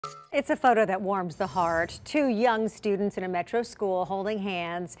It's a photo that warms the heart. Two young students in a metro school holding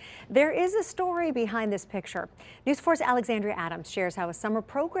hands. There is a story behind this picture. News 4's Alexandria shares how a summer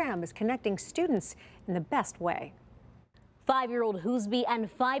program is connecting students in the best way. 5-year-old Hoosby and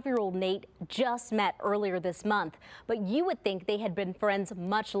 5-year-old Nate just met earlier this month, but you would think they had been friends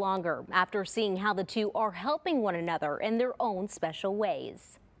much longer after seeing how the two are helping one another in their own special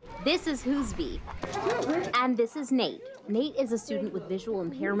ways. This is Hoosby, and this is Nate. Nate is a student with visual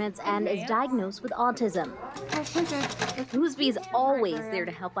impairments and is diagnosed with autism. Hoosby is always there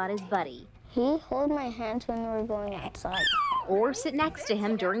to help out his buddy. He held my hands when we were going outside. Or sit next to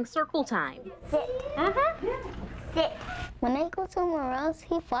him during circle time. Sit. Sit. When I go somewhere else,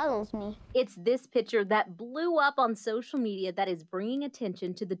 he follows me. It's this picture that blew up on social media that is bringing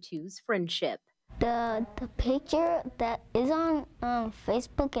attention to the two's friendship. The picture that is on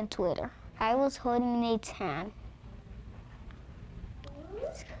Facebook and Twitter. I was holding Nate's hand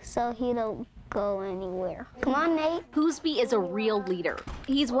so he don't go anywhere. Come on, Nate. Hoosby is a real leader.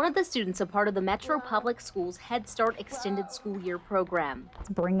 He's one of the students a part of the Metro Public Schools Head Start Extended School Year program.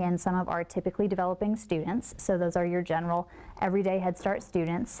 Bring in some of our typically developing students. So those are your general everyday Head Start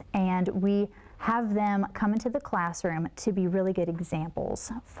students, and we have them come into the classroom to be really good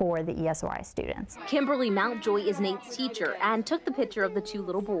examples for the ESOI students. Kimberly Mountjoy is Nate's teacher and took the picture of the two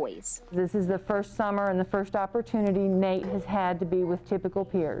little boys. This is the first summer and the first opportunity Nate has had to be with typical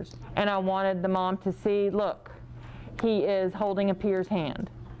peers. And I wanted the mom to see, look, he is holding a peer's hand.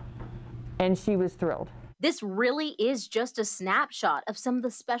 And she was thrilled. This really is just a snapshot of some of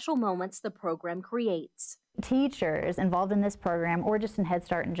the special moments the program creates. Teachers involved in this program, or just in Head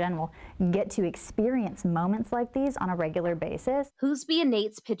Start in general, get to experience moments like these on a regular basis. Hoosby and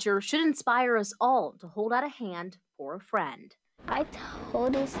Nate's picture should inspire us all to hold out a hand for a friend. I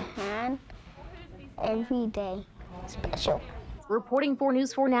hold his hand every day. Special. Reporting for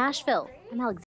News 4 Nashville, I'm Alexandria.